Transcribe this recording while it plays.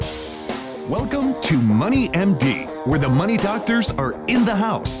Welcome to Money MD, where the money doctors are in the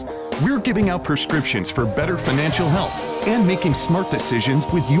house. We're giving out prescriptions for better financial health and making smart decisions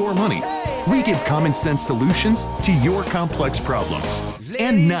with your money. We give common sense solutions to your complex problems.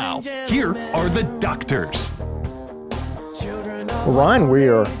 And now, here are the doctors. Well, Ryan, we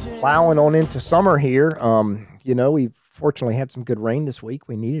are plowing on into summer here. We've fortunately had some good rain this week.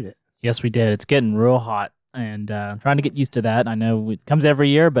 We needed it. Yes, we did. It's getting real hot, and I'm trying to get used to that. I know it comes every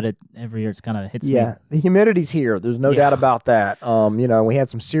year, but every year it's kind of hits me. Yeah, the humidity's here. There's no doubt about that. We had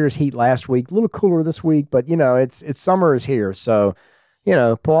some serious heat last week, a little cooler this week, but, it's summer is here. So,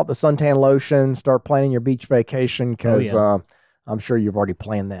 pull out the suntan lotion, start planning your beach vacation because I'm sure you've already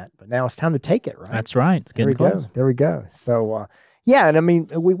planned that. But now it's time to take it, right? That's right. It's getting close. There we go. So,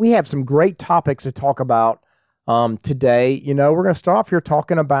 we have some great topics to talk about today. We're going to start off here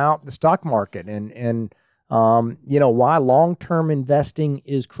talking about the stock market and why long-term investing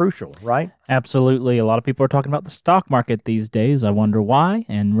is crucial, right? Absolutely. A lot of people are talking about the stock market these days. I wonder why,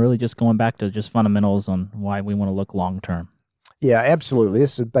 and really just going back to just fundamentals on why we want to look long-term. Yeah, absolutely.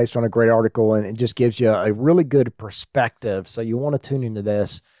 This is based on a great article, and it just gives you a really good perspective. So you want to tune into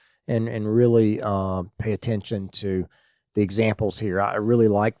this and really pay attention to the examples here. I really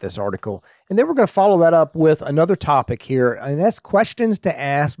like this article. And then we're going to follow that up with another topic here, and that's questions to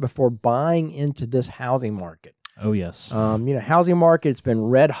ask before buying into this housing market. Oh, yes. Housing market's been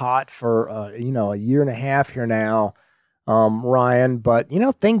red hot for, a year and a half here now, Ryan, but,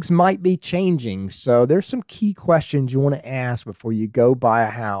 things might be changing. So there's some key questions you want to ask before you go buy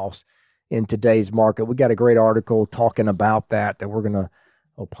a house in today's market. We got a great article talking about that we're going to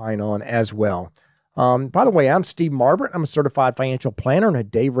opine on as well. By the way, I'm Steve Marbert. I'm a certified financial planner and a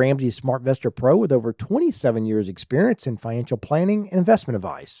Dave Ramsey SmartVestor Pro with over 27 years experience in financial planning and investment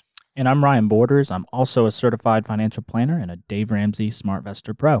advice. And I'm Ryan Borders. I'm also a certified financial planner and a Dave Ramsey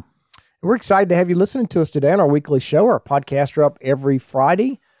SmartVestor Pro. We're excited to have you listening to us today on our weekly show. Our podcasts are up every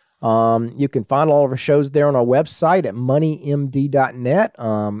Friday. You can find all of our shows there on our website at moneymd.net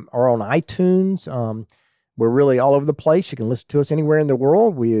or on iTunes. We're really all over the place. You can listen to us anywhere in the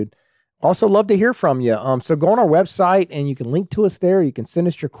world. We'd also love to hear from you. So go on our website and you can link to us there. You can send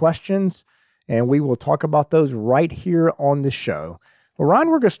us your questions and we will talk about those right here on the show. Well, Ryan,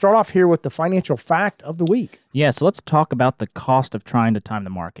 we're going to start off here with the financial fact of the week. Yeah, so let's talk about the cost of trying to time the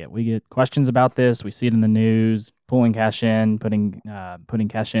market. We get questions about this. We see it in the news, pulling cash in, putting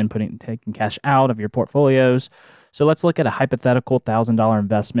cash in, taking cash out of your portfolios. So let's look at a hypothetical $1,000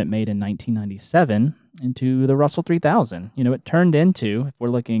 investment made in 1997 into the Russell 3000. It turned into, if we're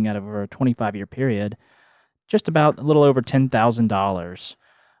looking at over a 25-year period, just about a little over $10,000.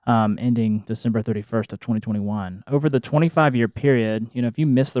 Ending December 31st of 2021. Over the 25-year period, if you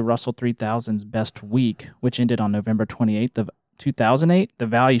miss the Russell 3000's best week, which ended on November 28th of 2008, the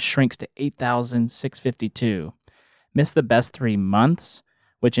value shrinks to $8,652. Miss the best 3 months,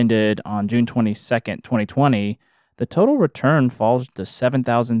 which ended on June 22nd, 2020, the total return falls to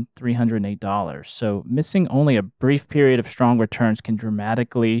 $7,308. So missing only a brief period of strong returns can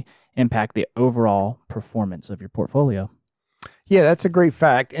dramatically impact the overall performance of your portfolio. Yeah, that's a great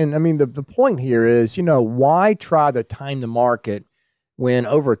fact. And I mean, the point here is, why try to time the market when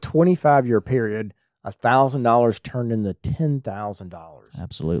over a 25-year period, $1,000 turned into $10,000?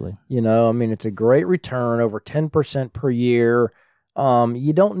 Absolutely. It's a great return, over 10% per year.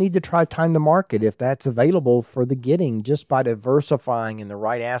 You don't need to try to time the market if that's available for the getting just by diversifying in the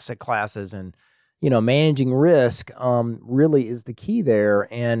right asset classes and, managing risk really is the key there.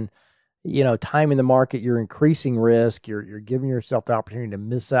 And timing the market, you're increasing risk. You're giving yourself the opportunity to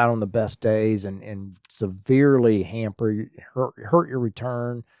miss out on the best days and severely hurt your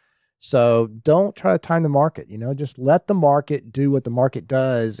return. So don't try to time the market. Just let the market do what the market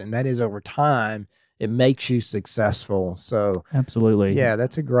does, and that is over time it makes you successul. So absolutely, yeah,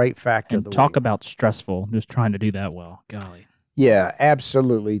 that's a great factor. And talk about stressful. Just trying to do that well. Golly. Yeah,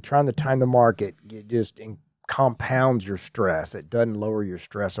 absolutely. Trying to time the market compounds your stress. It doesn't lower your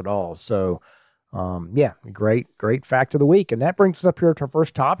stress at all. So, great fact of the week. And that brings us up here to our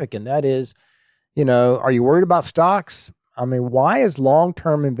first topic, and that is, are you worried about stocks? I mean, why is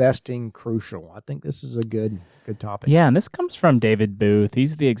long-term investing crucial? I think this is a good topic. Yeah, and this comes from David Booth.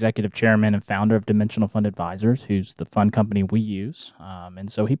 He's the executive chairman and founder of Dimensional Fund Advisors, who's the fund company we use. And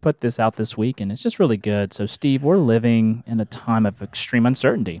so he put this out this week, and it's just really good. So, Steve, we're living in a time of extreme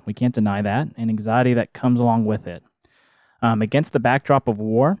uncertainty. We can't deny that, and anxiety that comes along with it. Against the backdrop of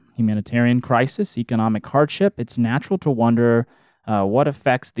war, humanitarian crisis, economic hardship, it's natural to wonder what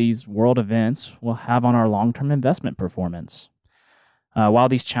effects these world events will have on our long-term investment performance. While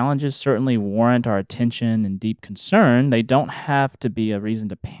these challenges certainly warrant our attention and deep concern, they don't have to be a reason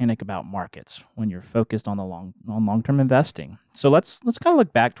to panic about markets when you're focused on long-term investing. So let's kind of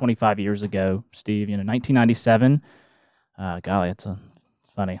look back 25 years ago, Steve. 1997. Golly, it's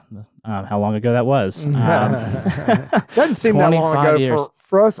funny how long ago that was. Doesn't seem that long ago years.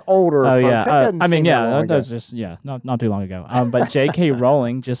 For us older. Oh folks, yeah, that was just not too long ago. But J.K.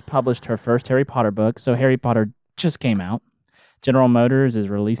 Rowling just published her first Harry Potter book, so Harry Potter just came out. General Motors is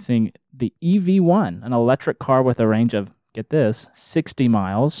releasing the EV1, an electric car with a range of, get this, 60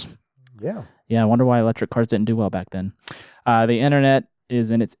 miles. Yeah. Yeah, I wonder why electric cars didn't do well back then. The internet is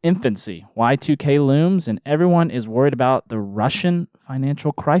in its infancy. Y2K looms, and everyone is worried about the Russian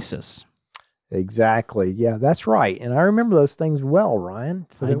financial crisis. Exactly. Yeah, that's right. And I remember those things well, Ryan.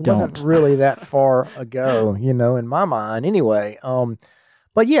 So it wasn't really that far ago, in my mind anyway.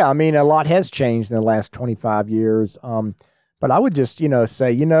 But yeah, I mean, a lot has changed in the last 25 years. But I would just,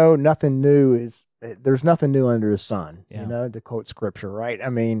 say, nothing new there's nothing new under the sun, to quote scripture, right? I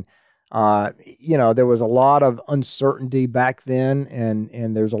mean, there was a lot of uncertainty back then,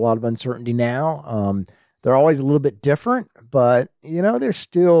 and there's a lot of uncertainty now. They're always a little bit different, but, they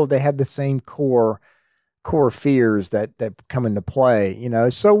have the same core fears that come into play,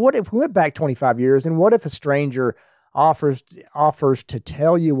 So what if we went back 25 years, and what if a stranger offers to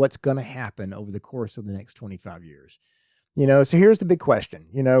tell you what's going to happen over the course of the next 25 years? So here's the big question.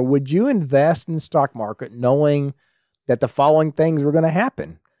 Would you invest in the stock market knowing that the following things were going to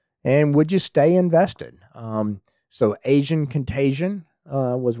happen? And would you stay invested? So Asian contagion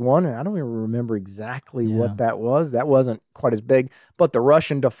was one, and I don't even remember exactly what that was. That wasn't quite as big. But the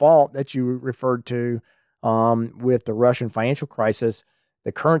Russian default that you referred to with the Russian financial crisis,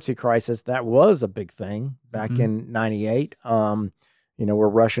 the currency crisis, that was a big thing back in 98, where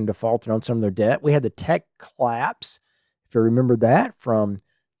Russian defaulted on some of their debt. We had the tech collapse. If you remember that from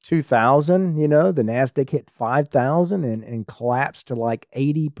 2000, the NASDAQ hit 5,000 and collapsed to like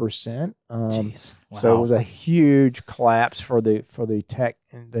 80%. Jeez. Wow. So it was a huge collapse for the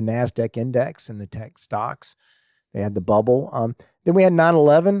NASDAQ index and the tech stocks. They had the bubble. Then we had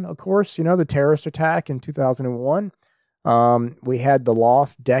 9/11, of course, the terrorist attack in 2001. We had the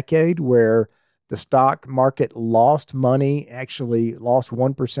lost decade where the stock market lost money, actually lost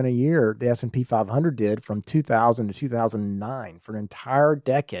 1% a year. The S&P 500 did from 2000 to 2009 for an entire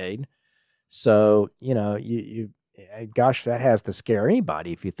decade. So, gosh, that has to scare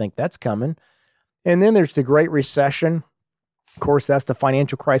anybody if you think that's coming. And then there's the Great Recession. Of course, that's the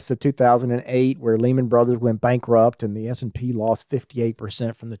financial crisis of 2008 where Lehman Brothers went bankrupt and the S&P lost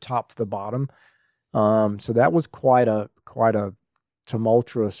 58% from the top to the bottom. So that was quite a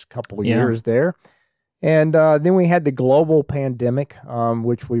tumultuous couple of years there. And then we had the global pandemic,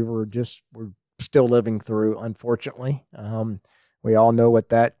 which we're still living through, unfortunately. We all know what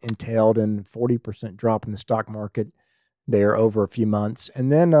that entailed, and 40% drop in the stock market there over a few months.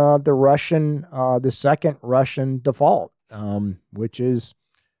 And then the second Russian default, which is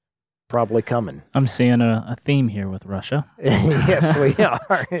probably coming. I'm seeing a theme here with Russia. Yes, we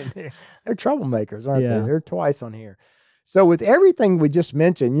are. They're troublemakers, aren't they? They're twice on here. So with everything we just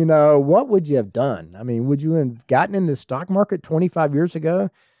mentioned, what would you have done? I mean, would you have gotten in the stock market 25 years ago?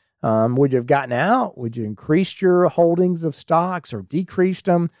 Would you have gotten out? Would you increase your holdings of stocks or decreased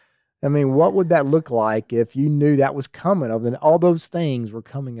them? I mean, what would that look like if you knew that was coming? All those things were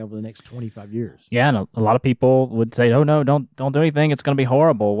coming over the next 25 years. Yeah, and a lot of people would say, "Oh no, don't do anything. It's going to be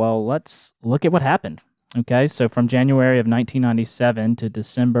horrible." Well, let's look at what happened. Okay, so from January of 1997 to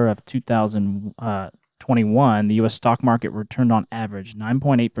December of 2021, the U.S. stock market returned on average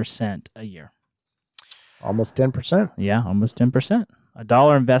 9.8% a year. Almost 10%. Yeah, almost 10%. A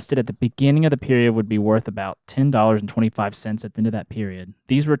dollar invested at the beginning of the period would be worth about $10.25 at the end of that period.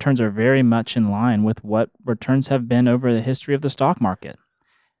 These returns are very much in line with what returns have been over the history of the stock market.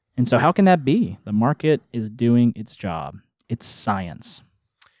 And so how can that be? The market is doing its job. It's science.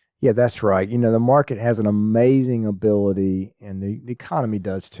 Yeah, that's right. The market has an amazing ability, and the economy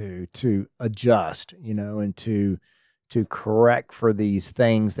does too, to adjust, and to correct for these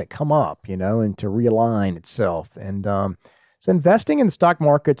things that come up, and to realign itself. And so investing in the stock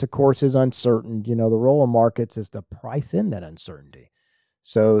markets, of course, is uncertain. The role of markets is to price in that uncertainty.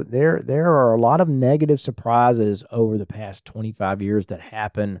 So there are a lot of negative surprises over the past 25 years that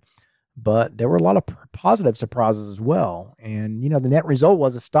happened, but there were a lot of positive surprises as well. And, the net result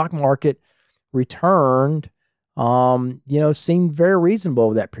was the stock market returned, seemed very reasonable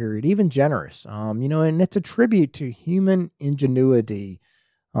over that period, even generous, and it's a tribute to human ingenuity.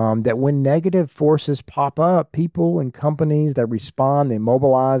 That when negative forces pop up, people and companies that respond, they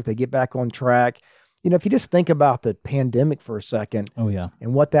mobilize, they get back on track. if you just think about the pandemic for a second, Oh, yeah.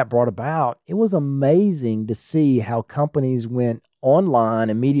 and what that brought about, it was amazing to see how companies went online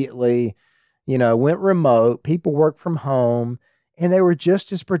immediately, went remote, people worked from home, and they were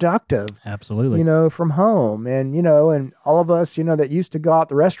just as productive, Absolutely. from home. And, and all of us, that used to go out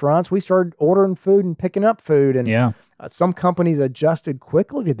to restaurants, we started ordering food and picking up food. And Yeah. some companies adjusted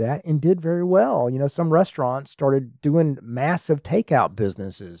quickly to that and did very well. Some restaurants started doing massive takeout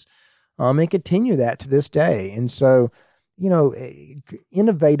businesses. And continue that to this day. And so,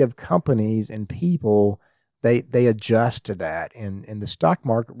 innovative companies and people, they adjust to that. And the stock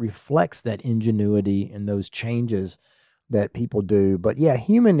market reflects that ingenuity and those changes that people do. But yeah,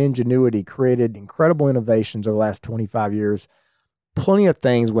 human ingenuity created incredible innovations over the last 25 years. Plenty of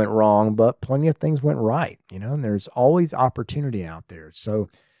things went wrong, but plenty of things went right, and there's always opportunity out there. So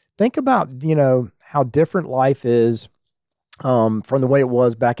think about, how different life is from the way it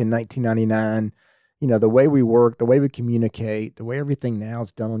was back in 1999, the way we work, the way we communicate, the way everything now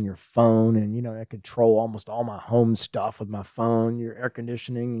is done on your phone. And, I control almost all my home stuff with my phone, your air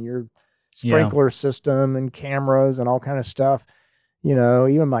conditioning and your sprinkler system and cameras and all kind of stuff.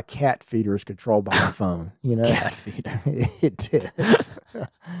 Even my cat feeder is controlled by my phone, Cat feeder. It is.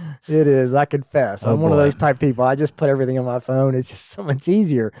 It is. I confess. Oh, I'm one of boy. those type of people. I just put everything on my phone. It's just so much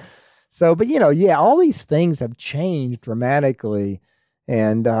easier. So, but all these things have changed dramatically.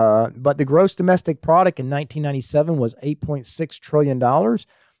 And, but the gross domestic product in 1997 was $8.6 trillion.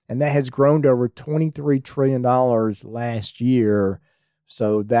 And that has grown to over $23 trillion last year.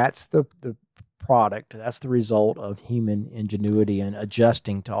 So that's the product. That's the result of human ingenuity and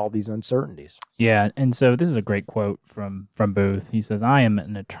adjusting to all these uncertainties. Yeah, and so this is a great quote from Booth. He says, "I am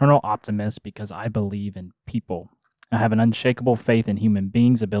an eternal optimist because I believe in people. I have an unshakable faith in human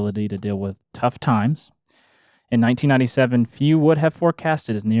beings' ability to deal with tough times. In 1997, few would have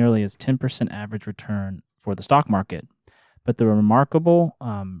forecasted as nearly as 10% average return for the stock market. But the remarkable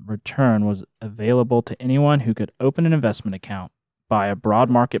return was available to anyone who could open an investment account, buy a broad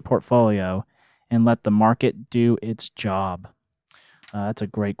market portfolio, and let the market do its job." That's a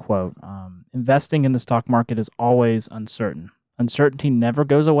great quote. Investing in the stock market is always uncertain. Uncertainty never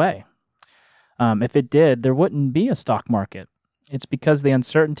goes away. If it did, there wouldn't be a stock market. It's because the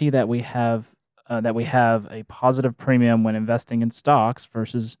uncertainty that we have a positive premium when investing in stocks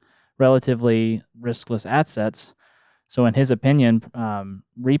versus relatively riskless assets. So in his opinion,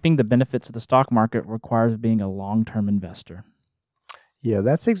 reaping the benefits of the stock market requires being a long-term investor. Yeah,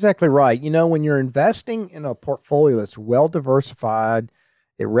 that's exactly right. When you're investing in a portfolio that's well diversified,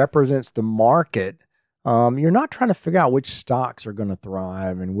 it represents the market. You're not trying to figure out which stocks are going to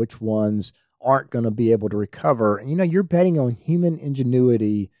thrive and which ones aren't going to be able to recover. And, you're betting on human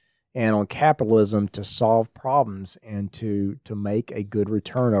ingenuity and on capitalism to solve problems and to make a good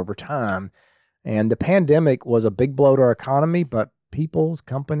return over time. And the pandemic was a big blow to our economy, but people's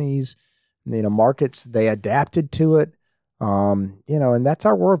companies, markets, they adapted to it. And that's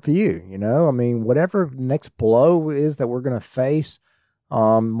our worldview, whatever next blow is that we're going to face,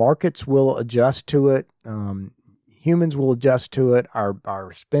 markets will adjust to it. Humans will adjust to it.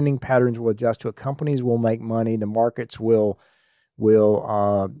 Our spending patterns will adjust to it. Companies will make money. The markets will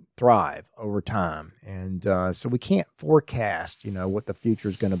thrive over time. And so we can't forecast, what the future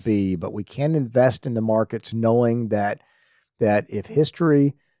is going to be, but we can invest in the markets knowing that if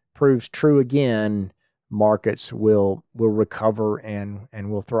history proves true again, markets will recover and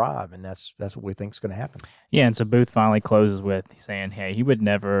will thrive, and that's what we think is going to happen. Yeah, and so Booth finally closes with saying, hey, he would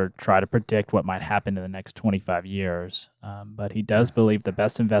never try to predict what might happen in the next 25 years, but he does believe the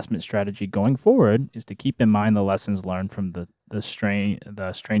best investment strategy going forward is to keep in mind the lessons learned from the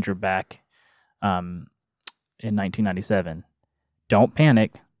stranger back in 1997. Don't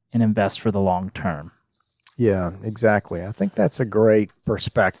panic and invest for the long term. Yeah, exactly. I think that's a great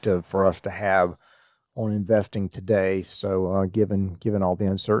perspective for us to have on investing today. So given all the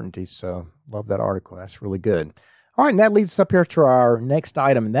uncertainties, so love that article. That's really good. All right, and that leads us up here to our next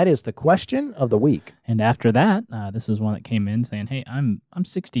item, and that is the question of the week. And after that, this is one that came in saying, hey, I'm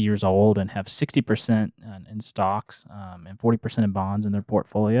 60 years old and have 60% in stocks and 40% in bonds in their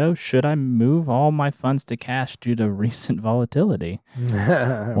portfolio. Should I move all my funds to cash due to recent volatility?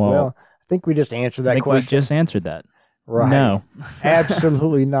 Well, I think we just answered that question. We just answered that. Right. No.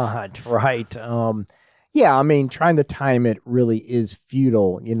 Absolutely not. Right. Trying to time it really is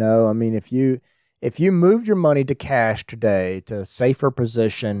futile. If you moved your money to cash today to a safer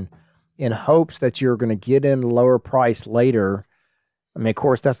position in hopes that you're going to get in a lower price later, of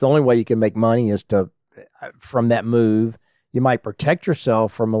course, that's the only way you can make money is from that move. You might protect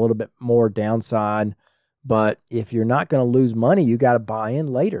yourself from a little bit more downside, But if you're not going to lose money, you got to buy in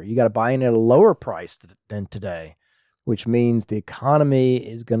later. You got to buy in at a lower price than today, which means the economy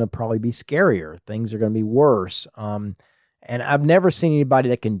is going to probably be scarier. Things are going to be worse. And I've never seen anybody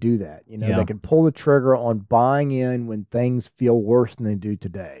that can do that, that can pull the trigger on buying in when things feel worse than they do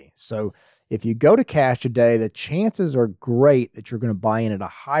today. So if you go to cash today, the chances are great that you're going to buy in at a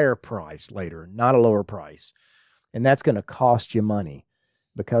higher price later, not a lower price. And that's going to cost you money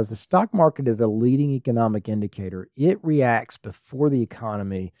because the stock market is a leading economic indicator. It reacts before the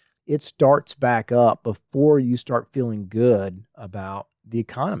economy. It starts back up before you start feeling good about the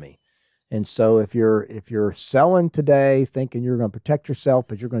economy. And so if you're selling today thinking you're going to protect yourself,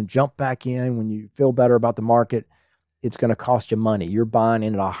 but you're going to jump back in when you feel better about the market, it's going to cost you money. You're buying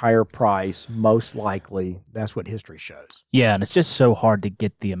in at a higher price, most likely. That's what history shows. Yeah, and it's just so hard to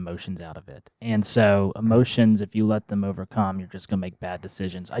get the emotions out of it. And so emotions, if you let them overcome, you're just going to make bad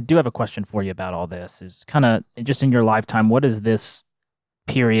decisions. I do have a question for you about all this. Is kind of just in your lifetime, what does this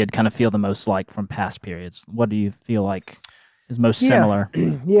period kind of feel the most like from past periods? What do you feel like is most similar?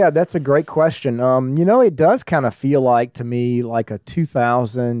 Yeah, that's a great question. It does kind of feel like to me like a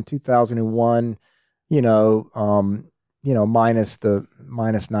 2000, 2001, minus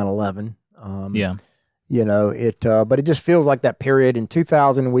 9/11. But it just feels like that period in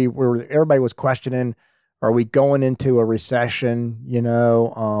 2000 everybody was questioning, are we going into a recession?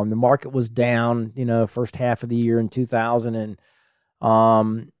 The market was down, first half of the year in 2000 and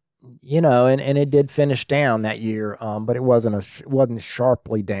and it did finish down that year, but it wasn't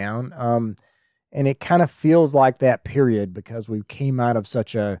sharply down. And it kind of feels like that period because we came out of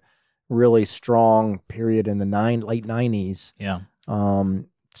such a really strong period in the late 90s. Yeah.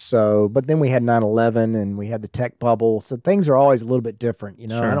 But then we had 9/11 and we had the tech bubble. So things are always a little bit different.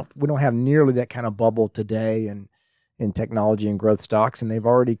 Sure. We don't have nearly that kind of bubble today in technology and growth stocks, and they've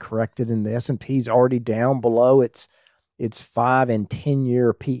already corrected, and the S&P's already down below its 5 and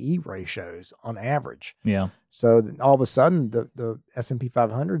 10-year PE ratios on average. Yeah. So all of a sudden, the S&P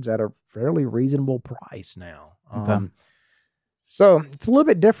 500's at a fairly reasonable price now. Okay. So it's a little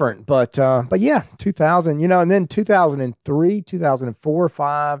bit different, but yeah, 2000, and then 2003, 2004,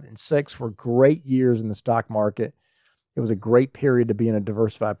 5, and 6 were great years in the stock market. It was a great period to be in a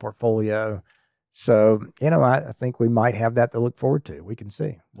diversified portfolio. So, I think we might have that to look forward to. We can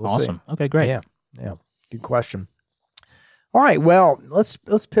see. We'll awesome. see. Okay, great. Yeah. Good question. All right, well, let's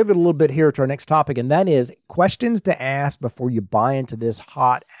pivot a little bit here to our next topic, and that is questions to ask before you buy into this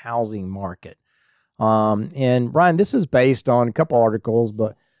hot housing market. And Brian, this is based on a couple articles,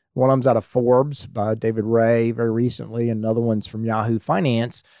 but one of them's out of Forbes by David Ray very recently, and another one's from Yahoo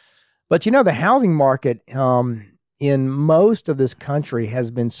Finance. But the housing market in most of this country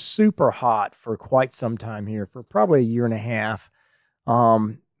has been super hot for quite some time here, for probably a year and a half.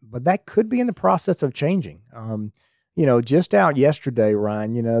 But that could be in the process of changing. Just out yesterday,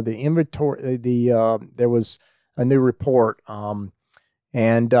 Ryan, the inventory, there was a new report,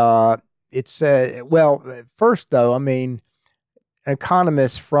 and it said, well, first though, an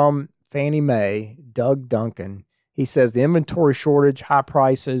economist from Fannie Mae, Doug Duncan, he says the inventory shortage, high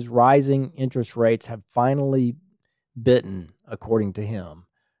prices, rising interest rates have finally bitten, according to him.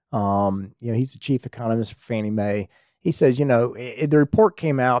 He's the chief economist for Fannie Mae. He says, the report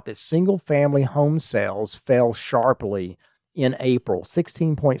came out that single-family home sales fell sharply in April,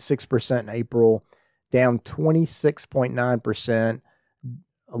 16.6% in April, down 26.9%,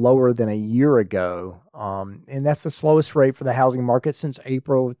 lower than a year ago. And that's the slowest rate for the housing market since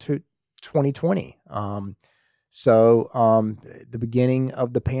April of 2020. The beginning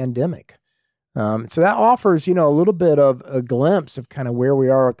of the pandemic. So that offers, a little bit of a glimpse of kind of where we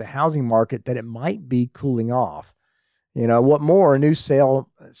are at the housing market, that it might be cooling off. What more, new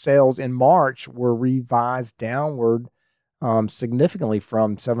sales in March were revised downward significantly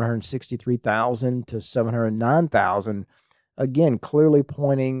from 763,000 to 709,000. Again, clearly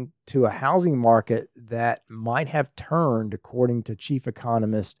pointing to a housing market that might have turned, according to chief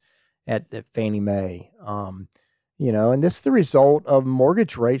economist at Fannie Mae. And this is the result of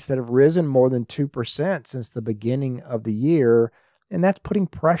mortgage rates that have risen more than 2% since the beginning of the year. And that's putting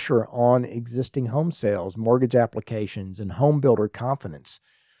pressure on existing home sales, mortgage applications, and home builder confidence.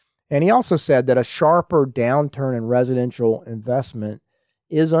 And he also said that a sharper downturn in residential investment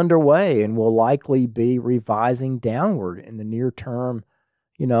is underway and will likely be revising downward in the near term,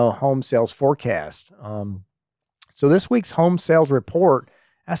 home sales forecast. So this week's home sales report,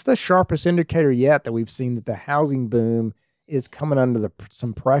 that's the sharpest indicator yet that we've seen that the housing boom is coming under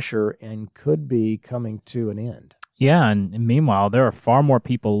some pressure and could be coming to an end. Yeah, and meanwhile, there are far more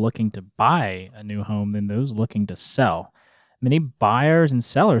people looking to buy a new home than those looking to sell. Many buyers and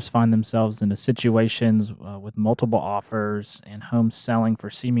sellers find themselves into situations with multiple offers and homes selling for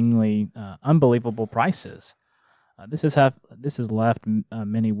seemingly unbelievable prices. This has left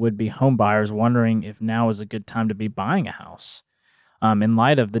many would-be home buyers wondering if now is a good time to be buying a house. In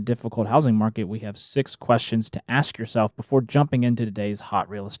light of the difficult housing market, we have 6 questions to ask yourself before jumping into today's hot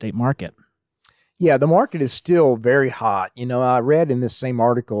real estate market. Yeah, the market is still very hot. I read in this same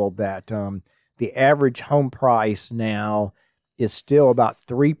article that the average home price now is still about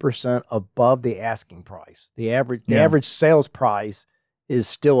 3% above the asking price. The average sales price is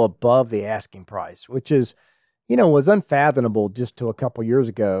still above the asking price, which is, was unfathomable just to a couple years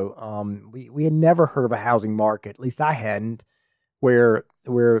ago. We had never heard of a housing market, at least I hadn't, where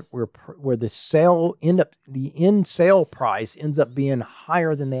the end sale price ends up being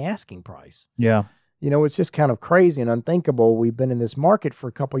higher than the asking price. Yeah. It's just kind of crazy and unthinkable. We've been in this market for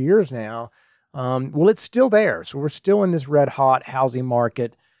a couple of years now. Well, it's still there. So we're still in this red hot housing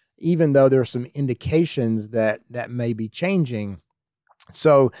market, even though there's some indications that may be changing.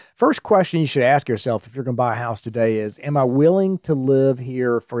 So first question you should ask yourself if you're going to buy a house today is, am I willing to live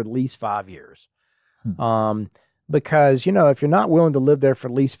here for at least 5 years? Because, if you're not willing to live there for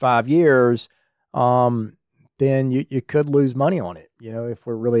at least 5 years, then you could lose money on it, if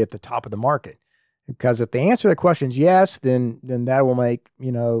we're really at the top of the market. Because if the answer to that question is yes, then that will make,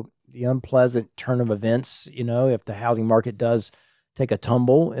 the unpleasant turn of events, if the housing market does take a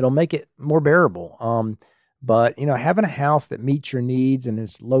tumble, it'll make it more bearable. But, having a house that meets your needs and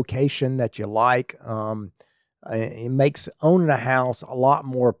its location that you like, it makes owning a house a lot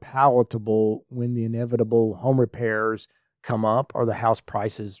more palatable when the inevitable home repairs come up or the house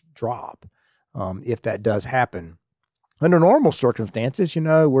prices drop, if that does happen. Under normal circumstances,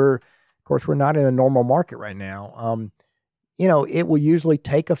 we're not in a normal market right now. It will usually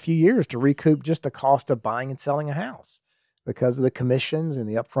take a few years to recoup just the cost of buying and selling a house because of the commissions and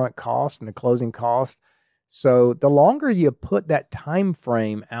the upfront costs and the closing costs. So the longer you put that time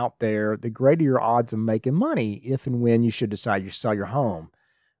frame out there, the greater your odds of making money if and when you should decide you sell your home.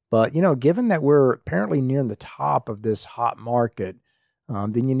 But, given that we're apparently nearing the top of this hot market,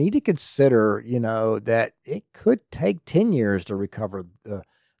 then you need to consider, that it could take 10 years to recover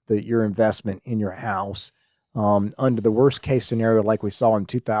your investment in your house. Under the worst case scenario, like we saw in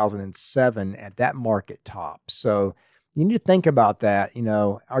 2007 at that market top. So you need to think about that.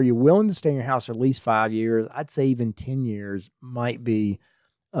 Are you willing to stay in your house for at least 5 years? I'd say even 10 years might be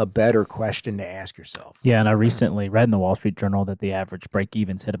a better question to ask yourself. Yeah, and I recently read in the Wall Street Journal that the average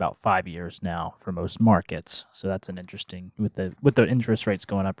break-evens hit about 5 years now for most markets. So that's an interesting, with the interest rates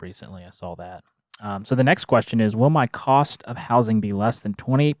going up recently, I saw that. So the next question is, will my cost of housing be less than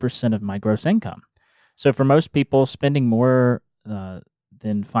 28% of my gross income? So for most people, spending more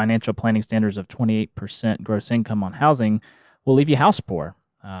than financial planning standards of 28% gross income on housing will leave you house poor.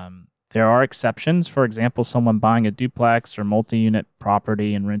 There are exceptions. For example, someone buying a duplex or multi-unit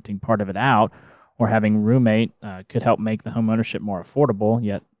property and renting part of it out or having a roommate could help make the home ownership more affordable,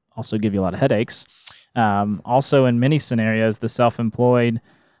 yet also give you a lot of headaches. Also, in many scenarios, the self-employed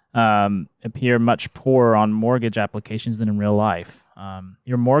appear much poorer on mortgage applications than in real life.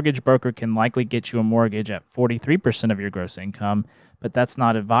 Your mortgage broker can likely get you a mortgage at 43% of your gross income, but that's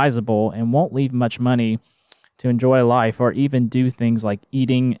not advisable and won't leave much money to enjoy life or even do things like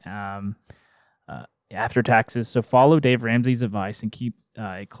eating after taxes. So follow Dave Ramsey's advice and keep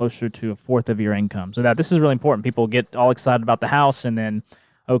it closer to a fourth of your income. So this is really important. People get all excited about the house and then,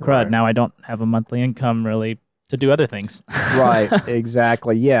 oh crud, right, now I don't have a monthly income really to do other things. Right,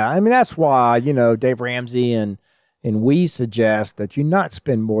 exactly. Yeah, I mean, that's why, Dave Ramsey and we suggest that you not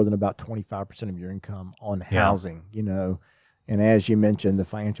spend more than about 25% of your income on housing, And as you mentioned, the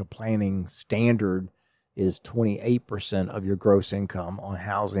financial planning standard is 28% of your gross income on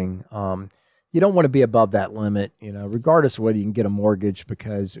housing. You don't want to be above that limit, regardless of whether you can get a mortgage,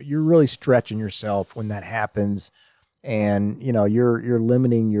 because you're really stretching yourself when that happens. And, you're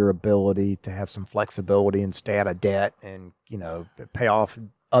limiting your ability to have some flexibility and stay out of debt and, pay off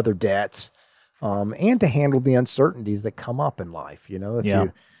other debts, and to handle the uncertainties that come up in life,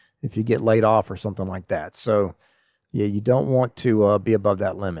 if you get laid off or something like that. So, yeah, you don't want to be above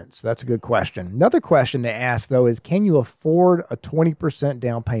that limit. So that's a good question. Another question to ask, though, is can you afford a 20%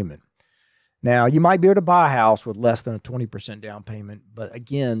 down payment? Now, you might be able to buy a house with less than a 20% down payment, but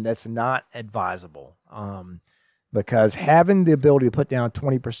again, that's not advisable. Because having the ability to put down a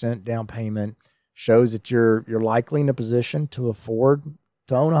 20% down payment shows that you're likely in a position to afford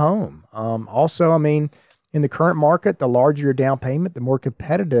to own a home. Also, I mean, in the current market, the larger your down payment, the more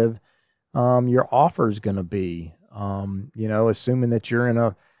competitive your offer is going to be. Assuming that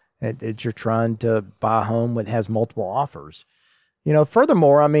you're that you're trying to buy a home that has multiple offers.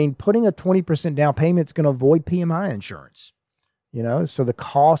 Furthermore, I mean, putting a 20% down payment is going to avoid PMI insurance. So the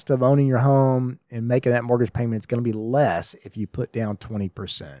cost of owning your home and making that mortgage payment is going to be less if you put down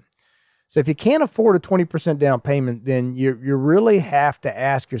 20%. So if you can't afford a 20% down payment, then you really have to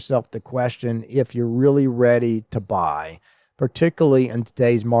ask yourself the question if you're really ready to buy, particularly in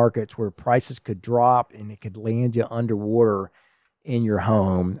today's markets where prices could drop and it could land you underwater in your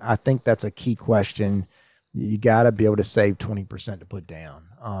home. I think that's a key question. You got to be able to save 20% to put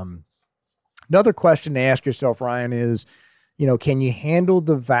down. Another question to ask yourself, Ryan, is, can you handle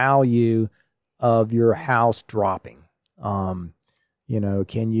the value of your house dropping? Can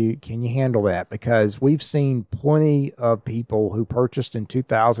you handle that? Because we've seen plenty of people who purchased in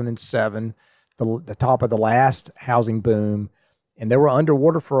 2007, the top of the last housing boom, and they were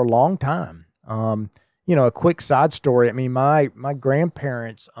underwater for a long time. A quick side story. I mean, my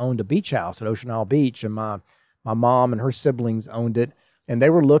grandparents owned a beach house at Ocean Isle Beach, and my mom and her siblings owned it. And they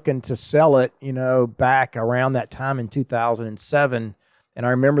were looking to sell it, back around that time in 2007. And I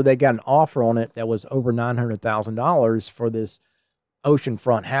remember they got an offer on it that was over $900,000 for this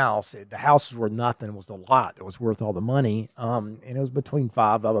oceanfront house. The house was worth nothing. It was the lot that was worth all the money. And it was between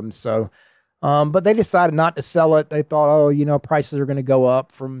 5 of them. So, but they decided not to sell it. They thought, prices are going to go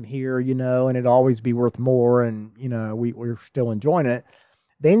up from here, and it'd always be worth more. And, we're still enjoying it.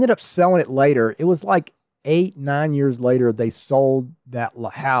 They ended up selling it later. It was like 8-9 years later, they sold that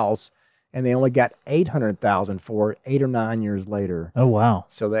house, and they only got $800,000 for it 8 or 9 years later. Oh, wow.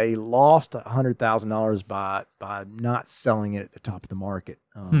 So they lost $100,000 by not selling it at the top of the market.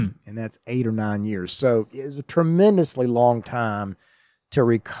 And that's 8 or 9 years. So it was a tremendously long time to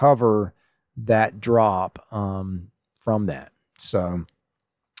recover that drop from that. So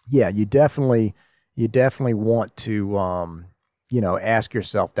yeah, you definitely want to, ask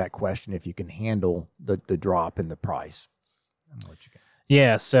yourself that question if you can handle the drop in the price.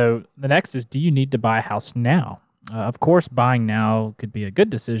 Yeah, so the next is, do you need to buy a house now? Of course, buying now could be a good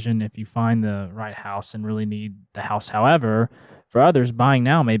decision if you find the right house and really need the house. However, for others, buying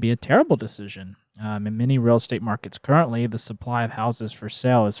now may be a terrible decision. In many real estate markets currently, the supply of houses for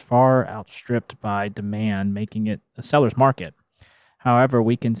sale is far outstripped by demand, making it a seller's market. However,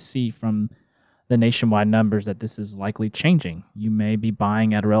 we can see from the nationwide numbers that this is likely changing. You may be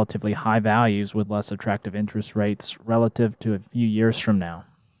buying at relatively high values with less attractive interest rates relative to a few years from now.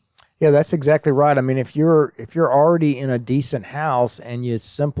 Yeah, that's exactly right. I mean, if you're already in a decent house and you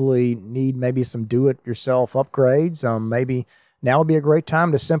simply need maybe some do-it-yourself upgrades, maybe now would be a great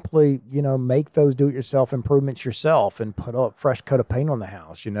time to simply, make those do-it-yourself improvements yourself and put a fresh coat of paint on the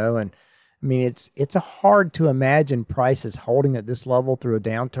house, And I mean, it's hard to imagine prices holding at this level through a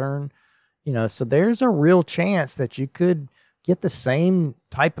downturn. So there's a real chance that you could get the same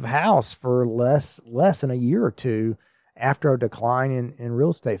type of house for less than a year or two after a decline in real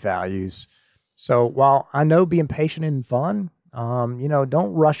estate values. So while I know being patient and fun,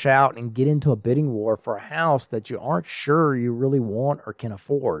 don't rush out and get into a bidding war for a house that you aren't sure you really want or can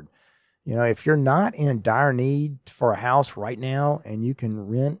afford. If you're not in dire need for a house right now and you can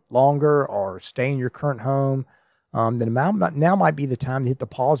rent longer or stay in your current home, then now might be the time to hit the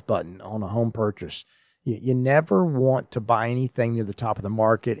pause button on a home purchase. You never want to buy anything near the top of the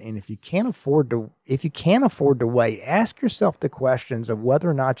market, and if you can't afford to wait, ask yourself the questions of whether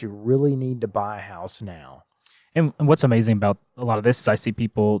or not you really need to buy a house now. And what's amazing about a lot of this is I see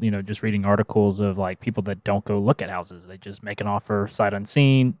people, just reading articles of like people that don't go look at houses. They just make an offer sight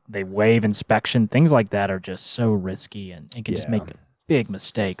unseen. They waive inspection. Things like that are just so risky and can just make big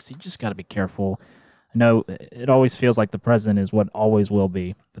mistakes. You just got to be careful. I know it always feels like the present is what always will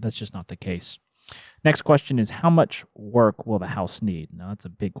be, but that's just not the case. Next question is, how much work will the house need? Now, that's a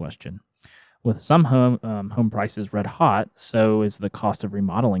big question. With some home prices red hot, so is the cost of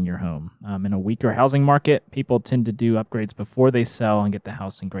remodeling your home. In a weaker housing market, people tend to do upgrades before they sell and get the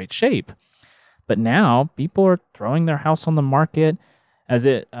house in great shape. But now, people are throwing their house on the market as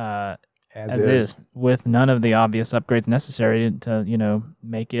is, with none of the obvious upgrades necessary to,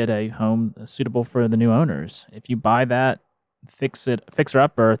 make it a home suitable for the new owners. If you buy that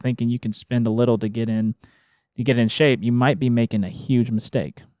fixer-upper thinking you can spend a little to get in shape, you might be making a huge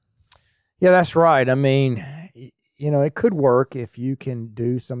mistake. Yeah, that's right. I mean, it could work if you can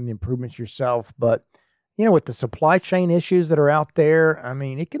do some of the improvements yourself, but with the supply chain issues that are out there, I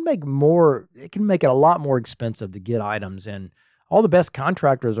mean, it can make it a lot more expensive to get items, and all the best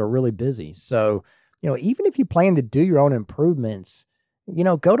contractors are really busy. So, even if you plan to do your own improvements,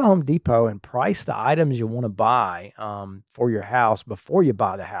 go to Home Depot and price the items you want to buy for your house before you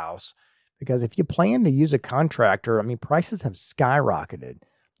buy the house. Because if you plan to use a contractor, I mean, prices have skyrocketed.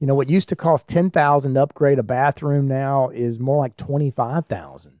 What used to cost $10,000 to upgrade a bathroom now is more like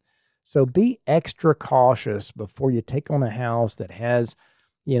 $25,000. So be extra cautious before you take on a house that has,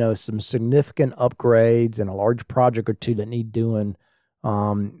 some significant upgrades and a large project or two that need doing.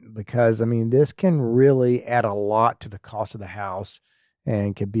 Because this can really add a lot to the cost of the house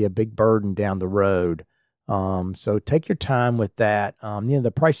and can be a big burden down the road. So take your time with that.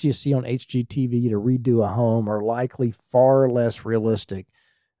 The price you see on HGTV to redo a home are likely far less realistic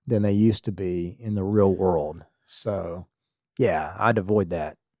than they used to be in the real world. So, yeah, I'd avoid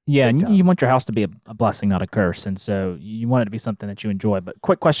that. Yeah, and you want your house to be a blessing, not a curse, and so you want it to be something that you enjoy. But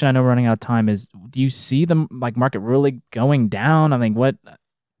quick question, I know we're running out of time, is do you see the market really going down? what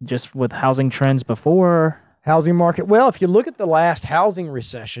just with housing trends before? Housing market. Well, if you look at the last housing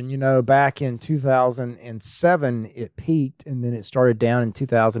recession, back in 2007, it peaked and then it started down in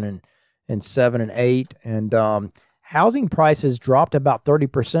 2007 and 8. And housing prices dropped about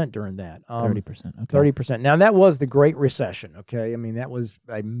 30% during that. 30%. Okay. 30%. Now, that was the Great Recession. Okay. that was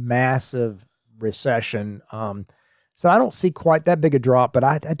a massive recession. So I don't see quite that big a drop, but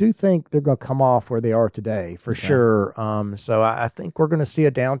I do think they're going to come off where they are today for sure. So I think we're going to see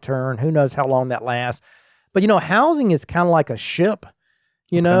a downturn. Who knows how long that lasts? But, housing is kind of like a ship.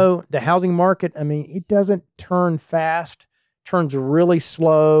 The housing market, it doesn't turn fast, turns really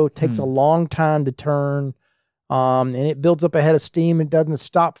slow, takes a long time to turn, and it builds up a head of steam and doesn't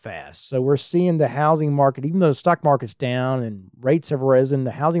stop fast. So we're seeing the housing market, even though the stock market's down and rates have risen,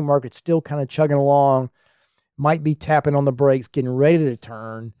 the housing market's still kind of chugging along, might be tapping on the brakes, getting ready to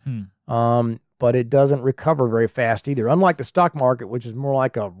turn. But it doesn't recover very fast either. Unlike the stock market, which is more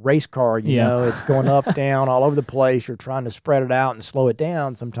like a race car, it's going up, down, all over the place. You're trying to spread it out and slow it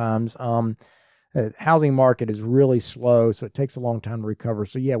down sometimes. The housing market is really slow, so it takes a long time to recover.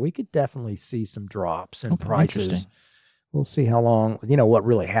 So, yeah, we could definitely see some drops in prices. We'll see how long, what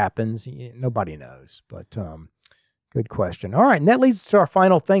really happens. Nobody knows, but good question. All right, and that leads us to our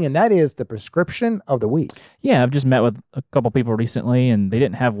final thing, and that is the prescription of the week. Yeah, I've just met with a couple people recently, and they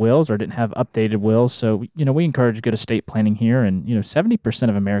didn't have wills or didn't have updated wills. So, we encourage good estate planning here, and 70%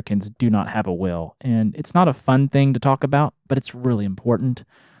 of Americans do not have a will, and it's not a fun thing to talk about, but it's really important.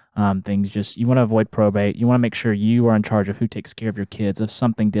 You want to avoid probate. You want to make sure you are in charge of who takes care of your kids if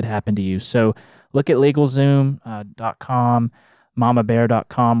something did happen to you. So, look at LegalZoom.com.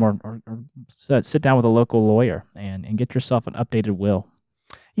 mamabear.com or sit down with a local lawyer and get yourself an updated will.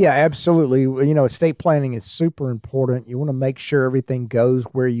 Yeah, absolutely. Estate planning is super important. You want to make sure everything goes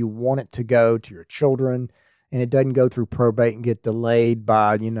where you want it to go to your children, and it doesn't go through probate and get delayed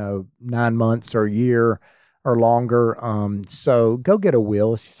by, 9 months or a year or longer. So go get a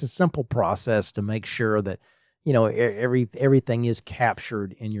will. It's just a simple process to make sure that, everything is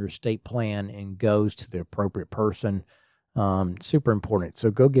captured in your estate plan and goes to the appropriate person. Super important.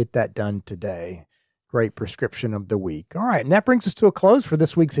 So go get that done today. Great prescription of the week. All right. And that brings us to a close for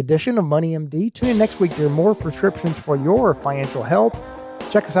this week's edition of Money MD. Tune in next week to hear more prescriptions for your financial health.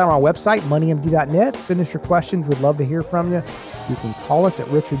 Check us out on our website, moneymd.net. Send us your questions. We'd love to hear from you. You can call us at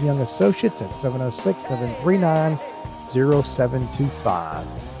Richard Young Associates at 706-739-0725.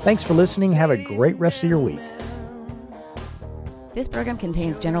 Thanks for listening. Have a great rest of your week. This program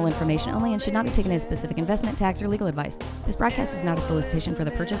contains general information only and should not be taken as specific investment, tax, or legal advice. This broadcast is not a solicitation for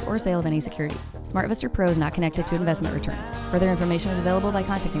the purchase or sale of any security. SmartVestor Pro is not connected to investment returns. Further information is available by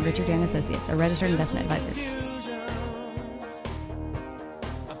contacting Richard Young Associates, a registered investment advisor.